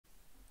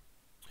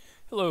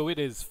Hello, it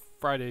is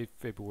Friday,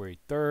 February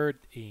 3rd,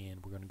 and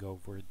we're going to go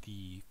over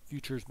the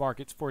futures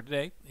markets for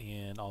today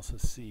and also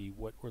see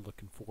what we're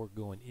looking for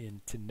going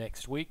into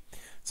next week.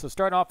 So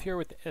starting off here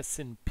with the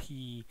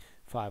S&P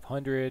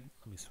 500.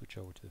 Let me switch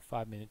over to the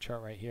 5-minute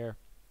chart right here,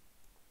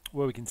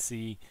 where we can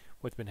see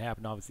what's been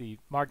happening. Obviously,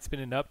 market's been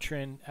an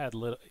uptrend, had a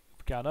little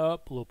gone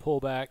up, a little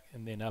pullback,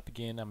 and then up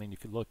again. I mean,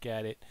 if you look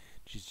at it,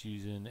 just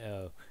using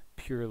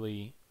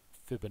purely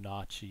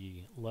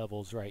Fibonacci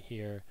levels right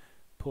here,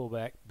 pull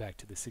back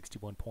to the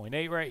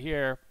 61.8 right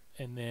here,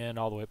 and then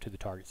all the way up to the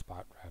target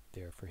spot right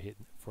there for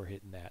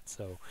hitting that.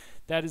 So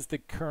that is the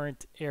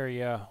current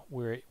area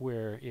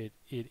where it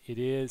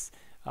is.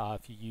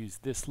 If you use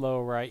this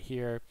low right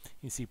here,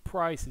 you see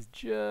price is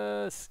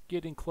just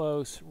getting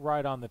close,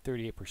 right on the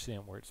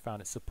 38%, where it's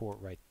found its support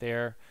right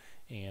there.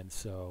 And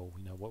so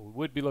what we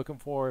would be looking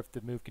for if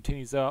the move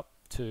continues up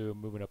to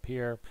moving up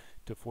here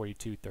to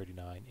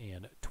 42.39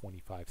 and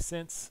 25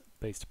 cents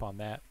based upon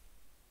that.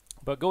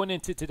 But going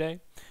into today,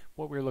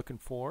 what we're looking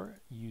for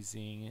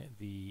using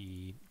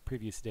the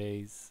previous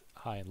day's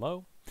high and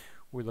low,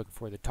 we're looking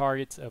for the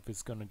targets of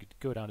it's going to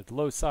go down to the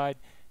low side,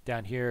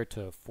 down here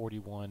to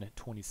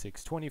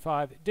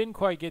 41.26.25. Didn't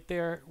quite get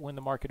there when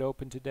the market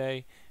opened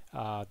today.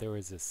 There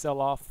was a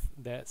sell-off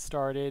that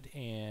started,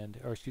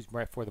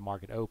 right before the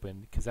market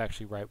opened, because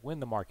actually right when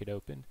the market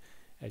opened,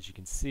 as you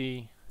can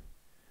see,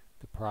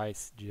 the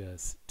price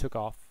just took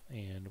off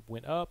and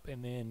went up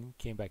and then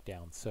came back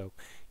down. So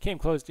came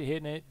close to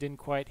hitting it, didn't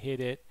quite hit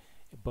it,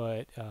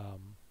 but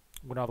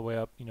went all the way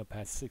up,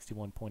 past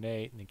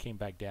 61.8, and then came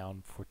back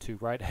down for two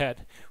right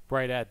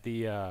at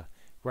the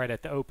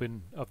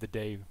open of the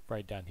day.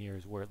 Right down here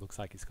is where it looks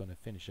like it's going to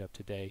finish up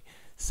today.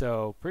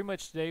 So pretty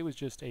much today was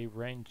just a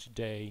range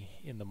day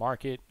in the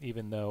market,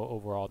 even though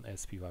overall in the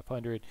S&P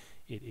 500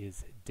 it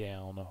is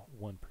down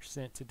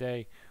 1%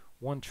 today.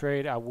 One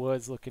trade I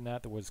was looking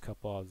at, there was a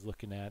couple I was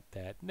looking at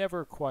that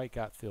never quite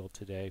got filled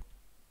today.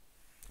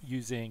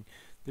 Using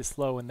this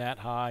low and that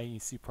high, you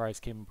see price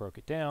came and broke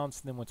it down.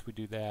 So then once we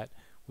do that,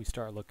 we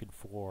start looking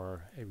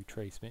for a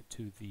retracement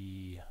to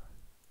the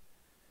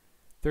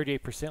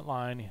 38%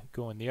 line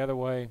going the other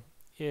way.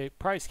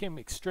 Price came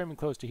extremely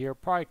close to here,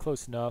 probably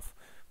close enough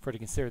for to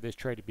consider this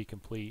trade to be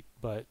complete,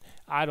 but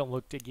I don't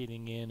look at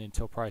getting in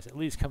until price at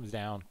least comes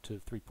down to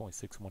the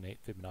 3.618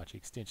 Fibonacci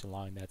extension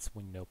line. That's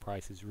when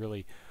price is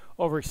really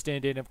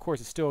overextended. And of course,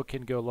 it still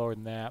can go lower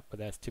than that, but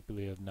that's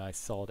typically a nice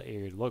solid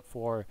area to look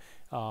for.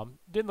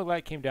 Didn't look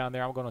like it came down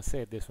there. I'm going to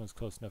say that this one's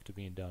close enough to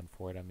being done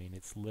for it. I mean,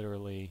 it's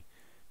literally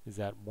is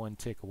that one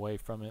tick away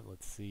from it.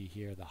 Let's see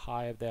here. The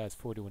high of that is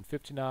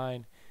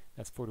 41.59.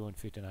 That's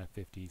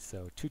 41.59.50.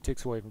 So 2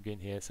 ticks away from getting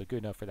hit. So good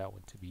enough for that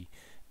one to be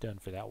done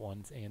for that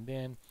one. And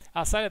then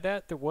outside of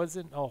that, there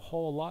wasn't a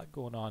whole lot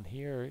going on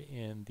here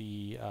in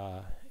the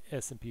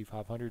S&P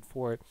 500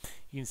 for it.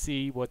 You can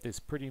see what this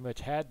pretty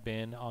much had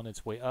been on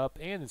its way up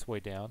and its way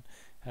down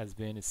has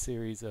been a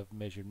series of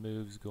measured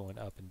moves going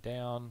up and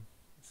down.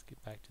 Let's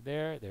get back to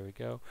there. There we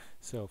go.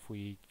 So if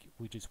we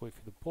just wait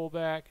for the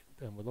pullback,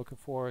 then we're looking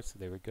for. So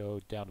there we go,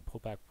 down to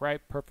pullback right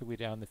perfectly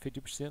down the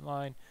 50%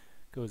 line.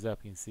 Goes up,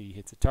 you can see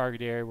hits a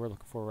target area we're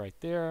looking for right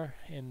there,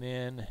 and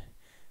then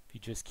if you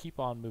just keep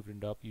on moving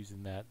it up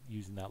using that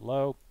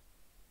low,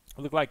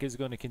 it looked like it's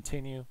going to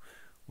continue.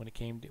 When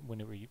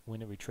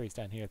it retraced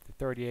down here at the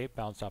 38,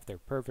 bounced off there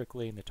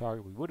perfectly, and the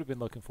target we would have been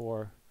looking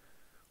for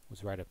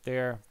was right up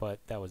there, but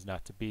that was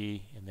not to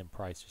be, and then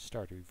price just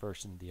started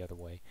reversing the other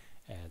way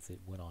as it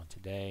went on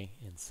today.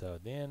 And so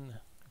then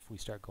if we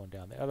start going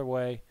down the other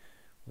way,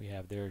 we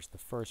have there's the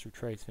first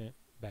retracement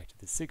back to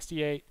the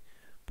 68,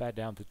 back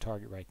down to the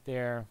target right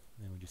there,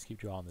 and then we just keep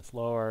drawing this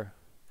lower,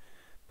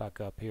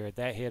 back up here.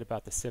 That hit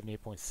about the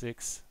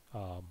 78.6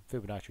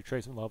 Fibonacci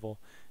retracement level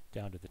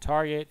down to the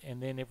target,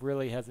 and then it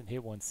really hasn't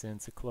hit one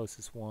since. The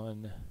closest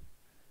one,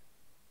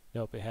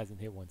 nope, it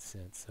hasn't hit one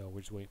since. So we're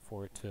just waiting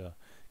for it to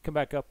come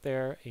back up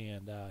there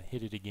and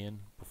hit it again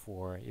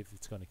before if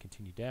it's going to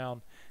continue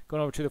down.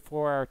 Going over to the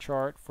 4-hour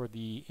chart for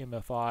the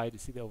MFI to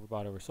see the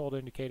overbought oversold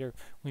indicator,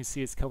 we can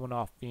see it's coming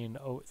off being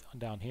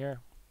down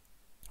here.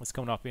 It's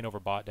coming off being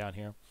overbought down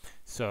here,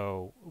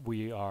 so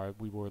we were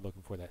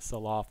looking for that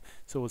sell-off.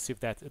 So we'll see if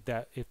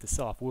the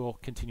sell-off will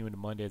continue into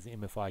Monday as the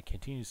MFI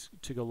continues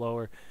to go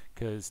lower.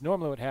 Because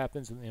normally what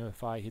happens when the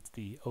MFI hits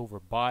the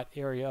overbought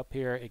area up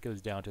here, it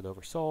goes down to the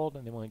oversold,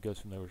 and then when it goes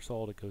from the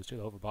oversold, it goes to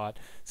the overbought.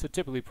 So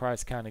typically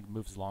price kind of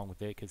moves along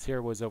with it. Because here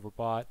it was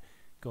overbought,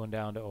 going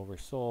down to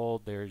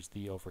oversold. There's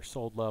the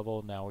oversold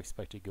level. Now we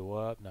expect it to go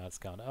up. Now it's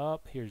gone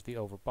up. Here's the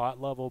overbought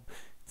level.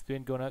 It's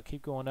been going up,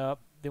 keep going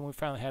up. Then we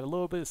finally had a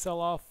little bit of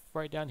sell-off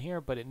right down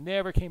here, but it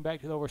never came back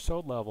to the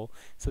oversold level.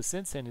 So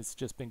since then, it's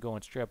just been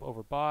going straight up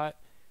overbought,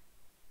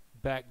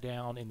 back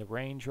down in the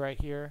range right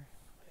here,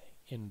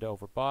 into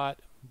overbought,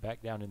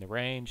 back down in the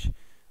range,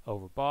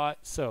 overbought.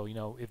 So,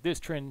 if this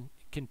trend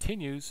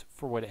continues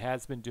for what it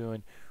has been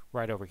doing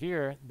right over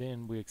here,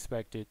 then we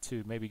expect it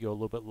to maybe go a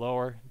little bit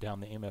lower down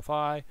the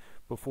MFI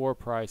before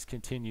price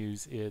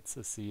continues its,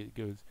 let's see, it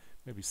goes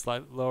maybe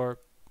slightly lower,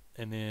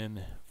 and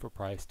then for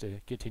price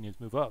to continue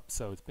to move up.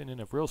 So it's been in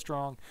a real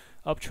strong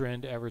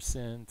uptrend ever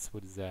since,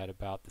 what is that,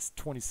 about the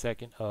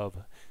 22nd of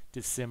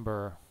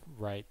December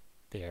right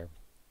there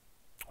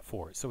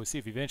for it. So we'll see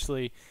if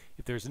eventually,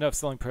 if there's enough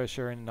selling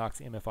pressure, and knocks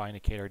the MFI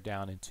indicator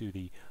down into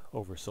the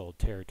oversold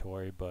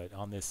territory. But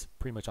on this,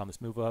 pretty much on this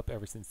move up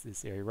ever since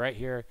this area right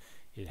here,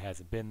 it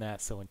hasn't been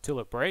that. So until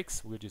it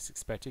breaks, we'll just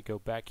expect it to go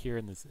back here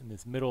in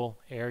this middle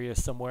area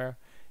somewhere,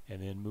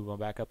 and then move on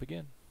back up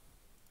again.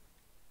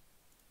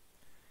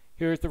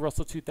 Here's the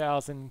Russell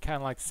 2000, kind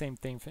of like the same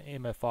thing for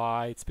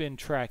MFI. It's been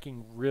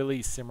tracking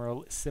really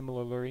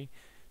similarly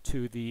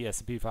to the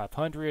S&P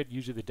 500.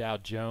 Usually the Dow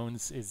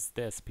Jones is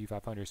the S&P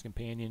 500's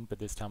companion, but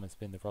this time it's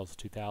been the Russell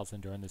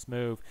 2000 during this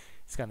move.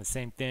 It's kind of the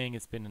same thing.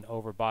 It's been an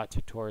overbought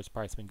territory.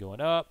 Price been going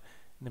up,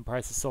 and then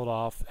price has sold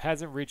off.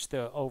 Hasn't reached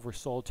the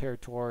oversold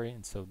territory,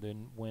 and so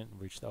then went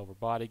and reached the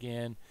overbought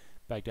again.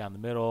 Back down the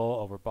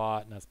middle,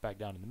 overbought, and now it's back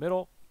down in the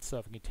middle. So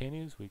if it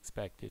continues, we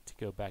expect it to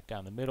go back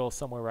down the middle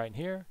somewhere right in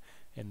here,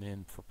 and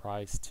then for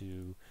price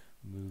to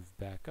move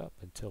back up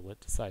until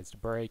it decides to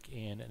break,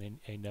 and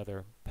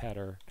another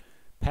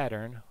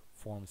pattern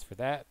forms for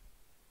that.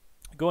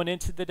 Going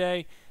into the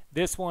day,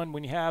 this one,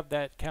 when you have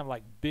that kind of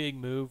like big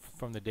move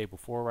from the day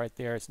before right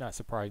there, it's not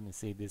surprising to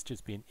see this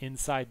just be an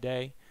inside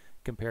day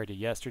compared to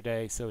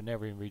yesterday. So it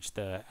never even reached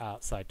the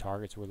outside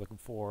targets we're looking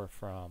for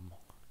from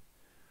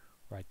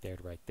right there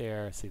to right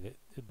there. See that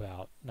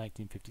about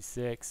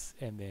 1956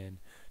 and then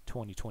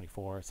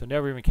 2024. So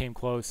never even came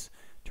close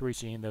to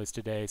reaching those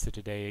today. So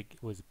today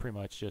was pretty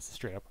much just a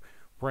straight up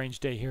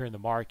range day here in the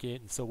market.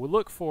 And so we'll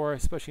look for,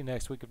 especially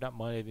next week, if not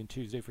Monday, then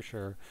Tuesday for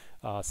sure,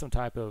 some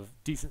type of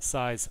decent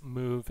size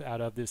move out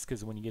of this,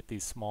 because when you get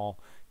these small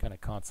kind of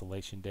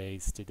consolation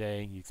days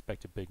today, you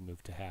expect a big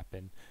move to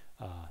happen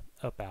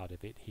up out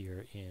of it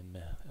here in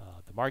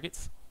the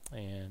markets.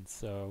 And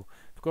so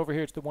if we go over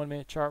here to the 1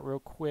 minute chart real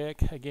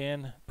quick,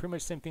 again, pretty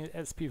much same thing as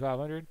S&P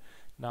 500,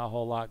 not a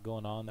whole lot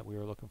going on that we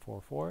were looking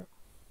for it.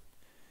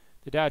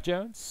 The Dow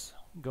Jones,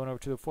 going over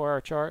to the 4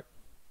 hour chart,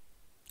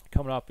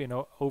 coming off being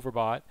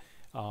overbought.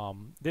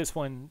 This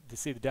one, to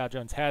see the Dow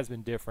Jones has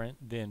been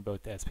different than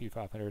both the S&P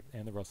 500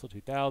 and the Russell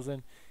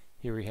 2000.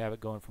 Here we have it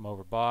going from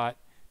overbought.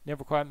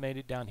 Never quite made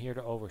it down here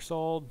to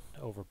oversold,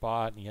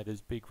 overbought, and you had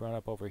this big run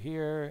up over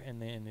here,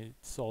 and then it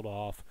sold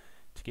off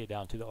to get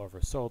down to the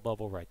oversold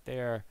level right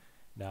there.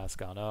 Now it's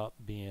gone up,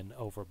 being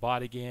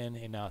overbought again,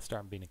 and now it's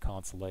starting being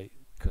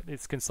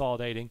it's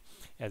consolidating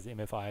as the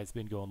MFI has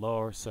been going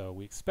lower. So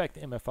we expect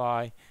the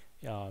MFI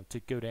to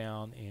go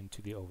down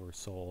into the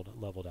oversold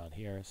level down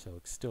here. So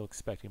still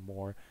expecting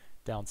more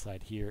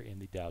downside here in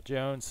the Dow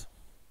Jones.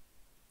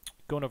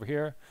 Going over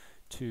here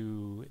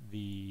to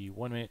the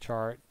 1 minute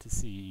chart to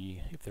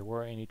see if there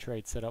were any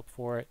trades set up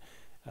for it.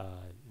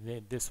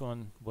 This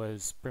one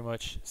was pretty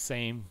much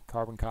same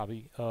carbon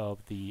copy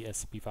of the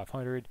S&P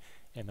 500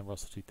 and the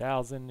Russell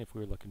 2000. If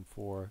we were looking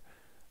for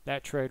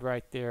that trade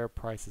right there,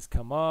 prices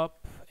come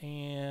up,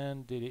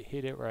 and did it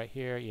hit it right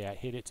here? Yeah, it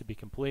hit it to be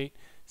complete.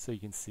 So you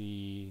can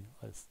see,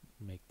 let's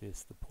make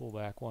this the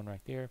pullback one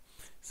right there.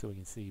 So we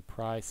can see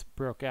price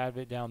broke out of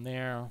it down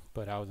there,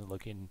 but I wasn't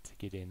looking to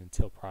get in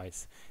until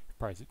price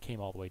came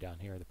all the way down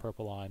here, the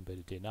purple line, but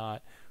it did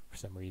not. For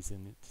some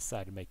reason, it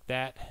decided to make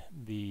that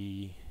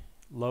the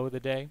low of the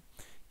day.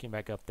 Came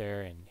back up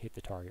there and hit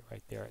the target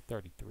right there at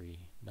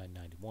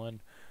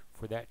 33,991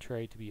 for that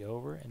trade to be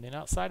over. And then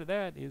outside of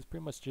that is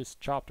pretty much just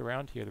chopped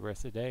around here the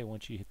rest of the day.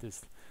 Once you hit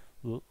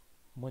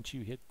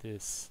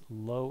this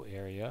low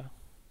area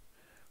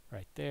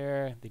right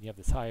there, then you have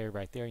this high area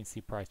right there. You can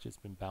see price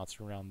just been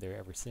bouncing around there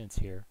ever since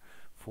here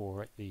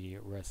for the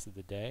rest of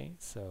the day.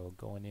 So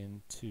going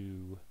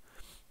into,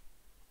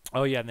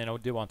 oh yeah, and then I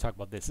did want to talk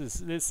about this.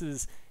 This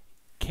is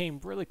came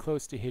really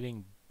close to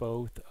hitting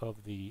both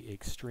of the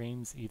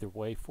extremes either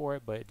way for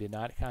it, but it did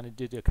not. It kind of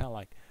did kind of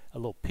like a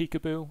little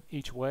peekaboo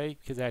each way,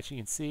 because actually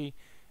you can see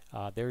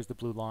there's the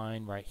blue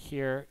line right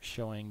here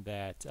showing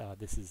that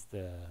this is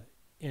the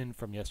end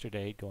from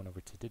yesterday going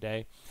over to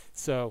today.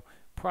 So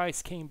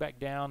price came back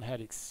down, had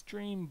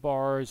extreme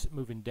bars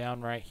moving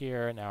down right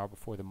here an hour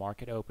before the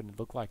market opened. It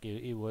looked like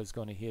it was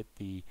going to hit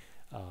the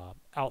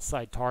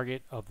outside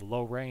target of the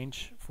low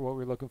range for what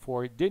we were looking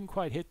for. It didn't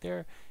quite hit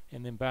there,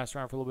 and then bounced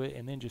around for a little bit,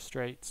 and then just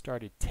straight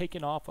started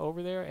taking off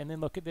over there. And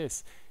then look at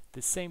this.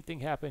 The same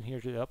thing happened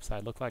here to the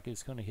upside. Looked like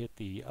it's going to hit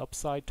the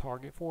upside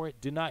target for it.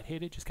 Did not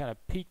hit it, just kind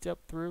of peaked up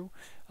through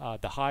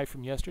the high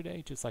from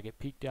yesterday, just like it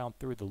peaked down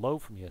through the low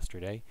from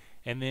yesterday,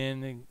 and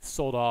then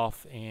sold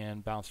off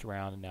and bounced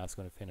around, and now it's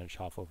going to finish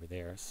off over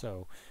there.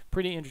 So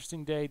pretty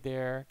interesting day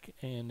there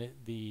in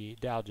the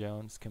Dow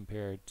Jones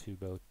compared to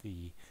both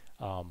the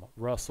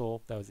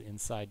Russell, that was the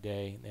inside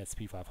day, and the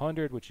S&P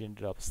 500, which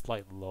ended up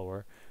slightly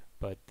lower.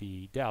 But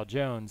the Dow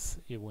Jones,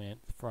 it went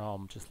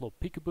from just a little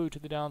peekaboo to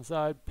the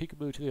downside,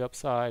 peekaboo to the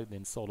upside,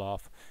 then sold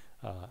off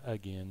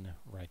again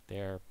right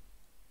there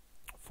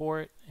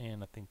for it.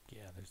 And I think,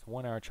 yeah, there's the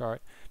 1 hour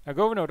chart. Now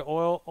go over to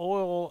oil.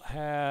 Oil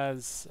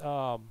has,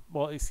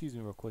 well, excuse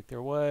me real quick.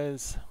 There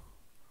was,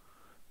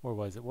 where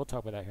was it? We'll talk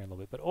about that here in a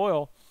little bit. But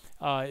oil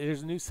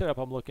There's a new setup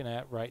I'm looking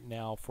at right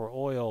now for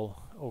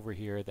oil over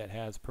here that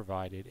has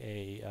provided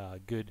a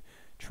good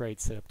trade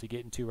setup to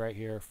get into right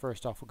here.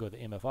 First off, we'll go to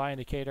the MFI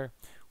indicator.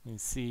 We can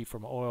see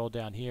from oil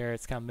down here,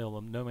 it's kind of middle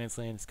of no man's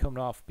land. It's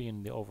coming off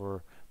being the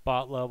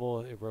overbought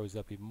level. It rose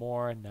up even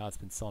more, and now it's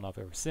been selling off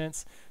ever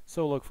since.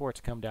 So look for it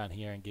to come down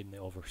here and get in the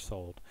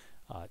oversold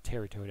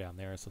territory down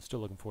there. So still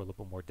looking for a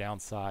little bit more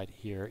downside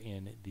here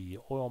in the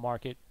oil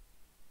market.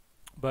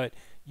 But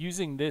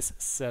using this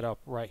setup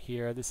right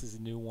here, this is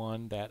a new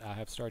one that I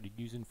have started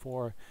using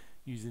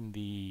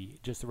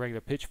just the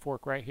regular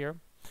pitchfork right here.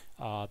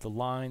 The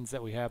lines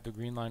that we have, the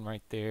green line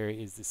right there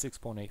is the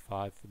 6.85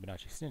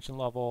 Fibonacci extension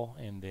level,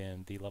 and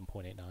then the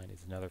 11.89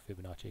 is another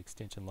Fibonacci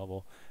extension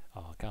level,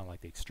 kind of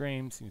like the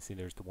extremes. You can see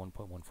there's the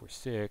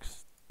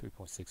 1.146,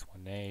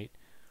 3.618,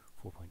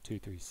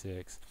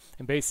 4.236,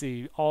 and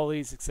basically all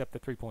these except the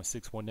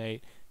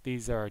 3.618,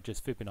 these are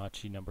just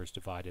Fibonacci numbers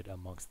divided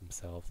amongst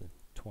themselves in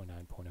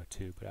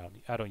 29.02, but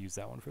I don't use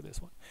that one for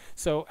this one.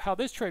 So how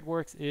this trade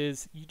works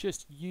is you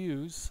just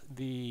use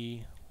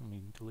the, let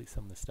me delete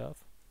some of the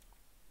stuff.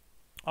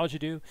 All you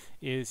do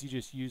is you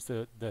just use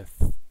the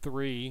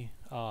three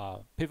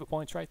pivot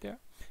points right there,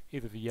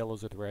 either the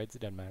yellows or the reds,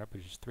 it doesn't matter,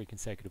 but just 3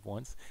 consecutive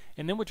ones.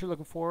 And then what you're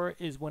looking for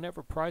is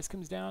whenever price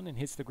comes down and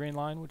hits the green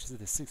line, which is at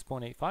the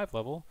 6.85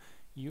 level,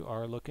 you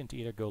are looking to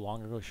either go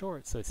long or go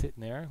short. So it's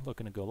hitting there,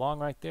 looking to go long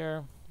right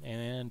there,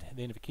 and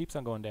then if it keeps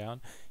on going down,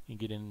 you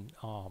can get in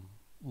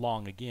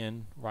long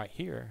again right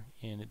here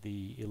in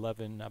the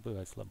 11, I believe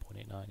that's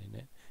 11.89, isn't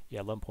it?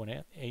 Yeah,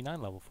 11.89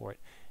 level for it.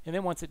 And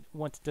then once it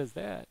does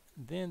that,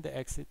 then the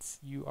exits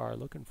you are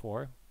looking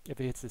for, if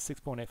it hits the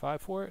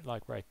 6.85 for it,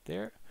 like right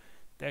there,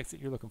 the exit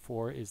you're looking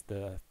for is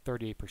the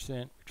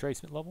 38%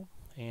 retracement level.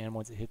 And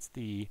once it hits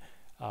the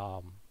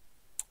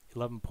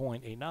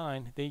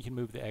 11.89, then you can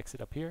move the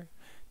exit up here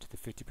to the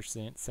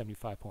 50%,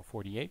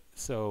 75.48.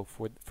 So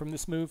from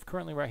this move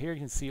currently right here, you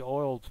can see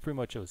oil pretty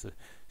much, it was a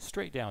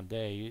straight down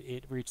day.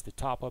 It reached the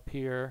top up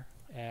here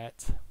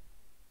at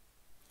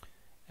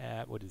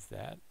what is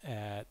that?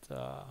 At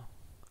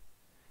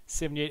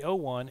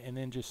 78.01, and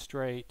then just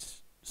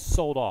straight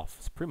sold off.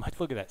 It's pretty much,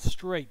 look at that,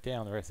 straight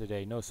down the rest of the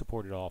day, no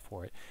support at all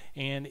for it.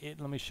 And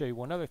let me show you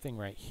one other thing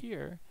right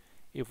here.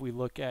 If we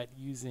look at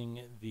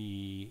using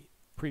the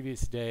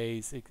previous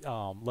days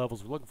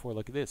levels we're looking for,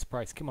 look at this,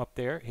 price come up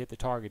there, hit the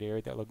target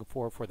area that we're looking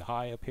for the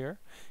high up here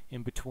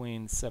in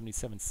between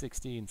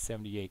 77.60 and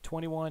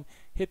 78.21,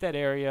 hit that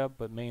area,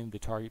 but mainly the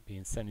target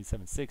being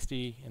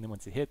 77.60, and then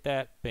once it hit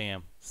that,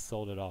 bam,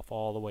 sold it off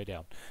all the way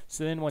down.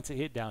 So then once it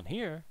hit down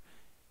here,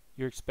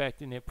 you're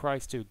expecting it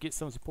price to get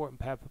some support and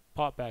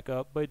pop back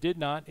up, but it did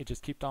not. It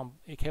just kept on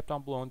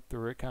blowing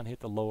through. It kind of hit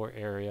the lower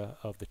area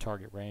of the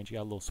target range. You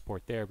got a little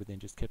support there, but then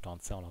just kept on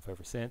selling off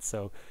ever since.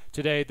 So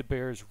today the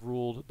bears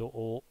ruled the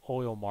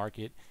oil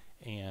market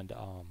and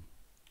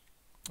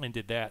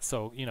did that.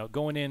 So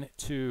going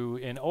into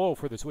oil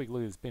for this week,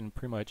 look, it's been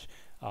pretty much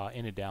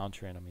in a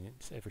downtrend. I mean,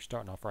 if we're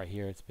starting off right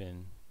here, it's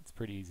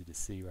pretty easy to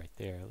see right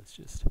there. Let's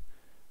just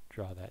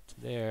draw that to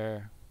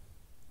there.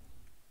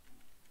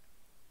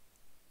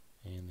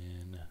 And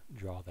then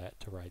draw that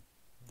to right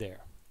there.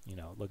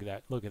 Look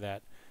at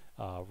that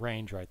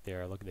range right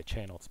there. Look at the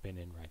channel it's been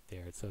in right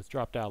there. So it's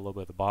dropped out a little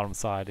bit at the bottom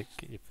side,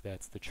 if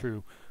that's the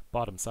true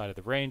bottom side of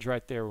the range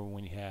right there,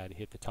 when you had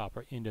hit the top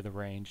or end of the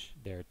range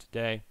there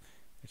today.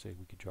 Actually,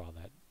 we could draw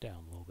that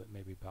down a little bit,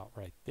 maybe about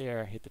right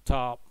there. Hit the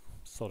top,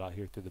 sold out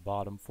here through the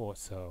bottom for.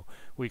 So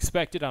we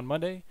expected on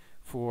Monday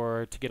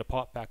to get a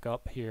pop back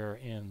up here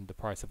in the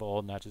price of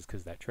oil, not just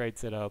because that trade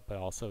set up, but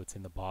also it's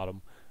in the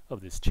bottom of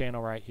this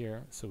channel right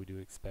here. So we do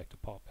expect a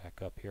pop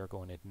back up here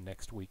going into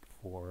next week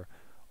for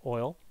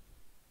oil.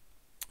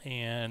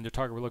 And the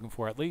target we're looking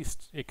for, at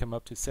least it come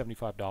up to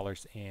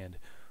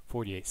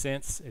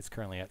 $75.48. It's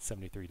currently at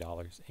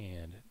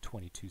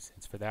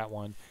 $73.22 for that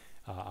one.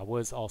 I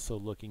was also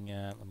looking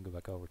at, let me go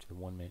back over to the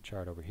 1 minute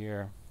chart over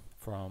here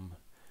from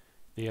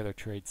the other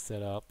trade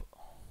setup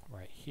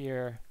right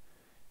here.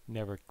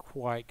 Never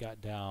quite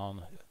got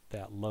down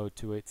that low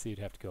to it, so you'd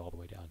have to go all the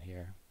way down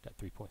here, that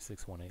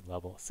 3.618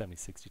 level,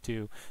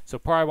 70.62. So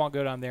probably won't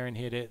go down there and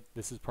hit it.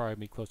 This is probably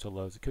be close to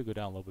lows. It could go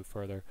down a little bit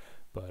further,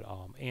 but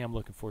am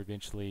looking for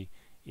eventually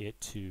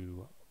it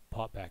to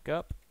pop back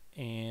up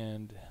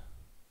and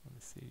let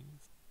me see,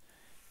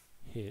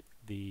 hit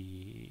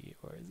the,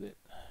 where is it?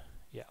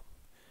 Yeah,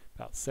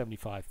 about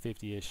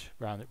 75.50-ish,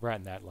 right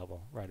in that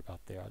level, right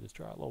about there. I'll just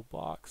draw a little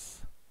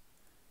box,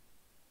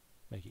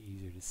 make it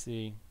easier to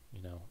see.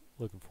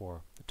 Looking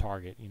for the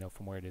target,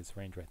 from where it is,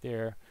 range right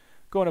there,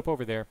 going up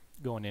over there,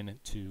 going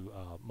into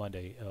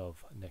Monday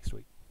of next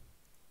week.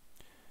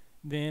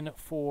 Then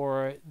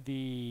for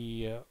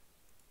the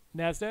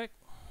Nasdaq,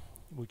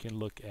 we can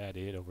look at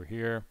it over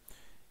here,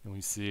 and we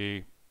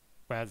see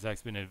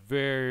Nasdaq's been a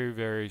very,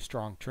 very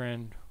strong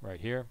trend right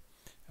here.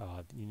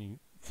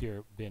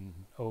 Here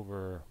been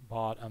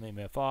overbought on the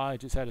MFI,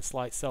 just had a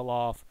slight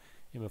sell-off.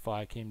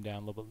 MFI came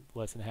down a little bit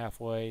less than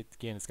halfway.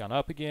 Again, it's gone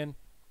up again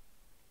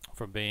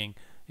from being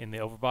in the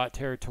overbought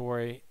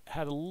territory,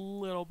 had a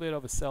little bit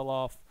of a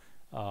sell-off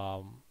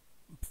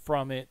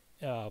from it,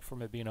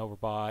 from it being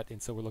overbought,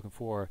 and so we're looking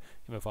for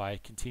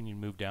MFI continue to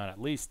move down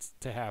at least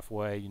to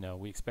halfway. You know,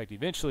 we expect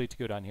eventually to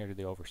go down here to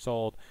the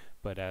oversold,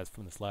 but as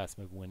from this last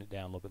move, we went it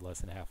down a little bit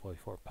less than halfway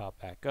before it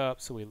popped back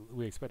up. So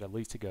we expect at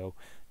least to go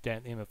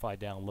down, MFI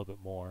down a little bit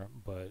more,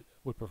 but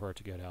would prefer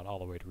to go down all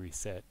the way to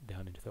reset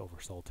down into the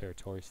oversold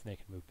territory so they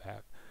can move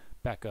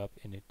back up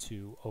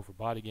into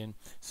overbought again.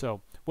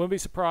 So wouldn't be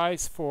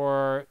surprised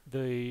for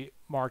the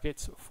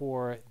markets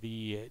for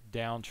the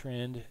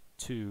downtrend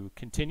to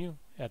continue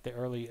at the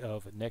early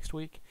of next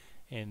week,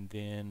 and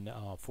then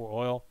for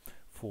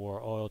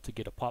oil to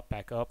get a pop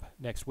back up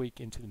next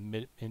week into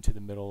the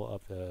middle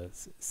of the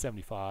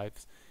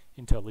 75s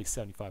into at least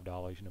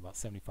 $75, and about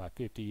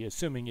 75.50,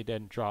 assuming it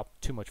doesn't drop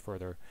too much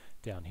further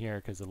down here,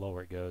 because the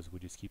lower it goes, we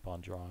just keep on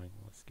drawing.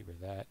 Let's get rid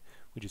of that.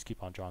 We just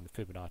keep on drawing the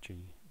Fibonacci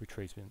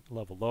retracement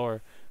level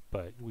lower,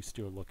 but we're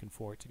still looking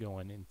for it to go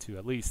into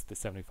at least the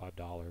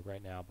 $75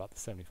 right now, about the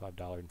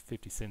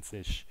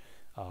 $75.50-ish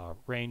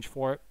range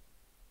for it.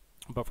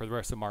 But for the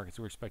rest of the markets,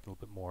 we're expecting a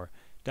little bit more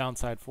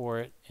downside for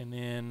it. And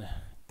then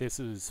this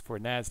is for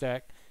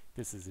Nasdaq.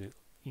 This is you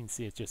can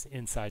see it's just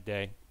inside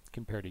day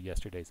compared to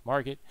yesterday's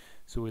market.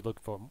 So we look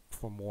for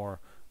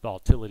more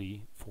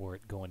volatility for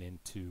it going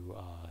into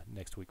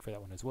next week for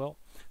that one as well.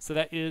 So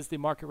that is the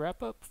market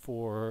wrap up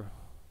for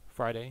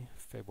Friday,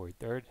 February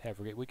 3rd. Have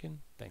a great weekend.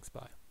 Thanks.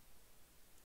 Bye.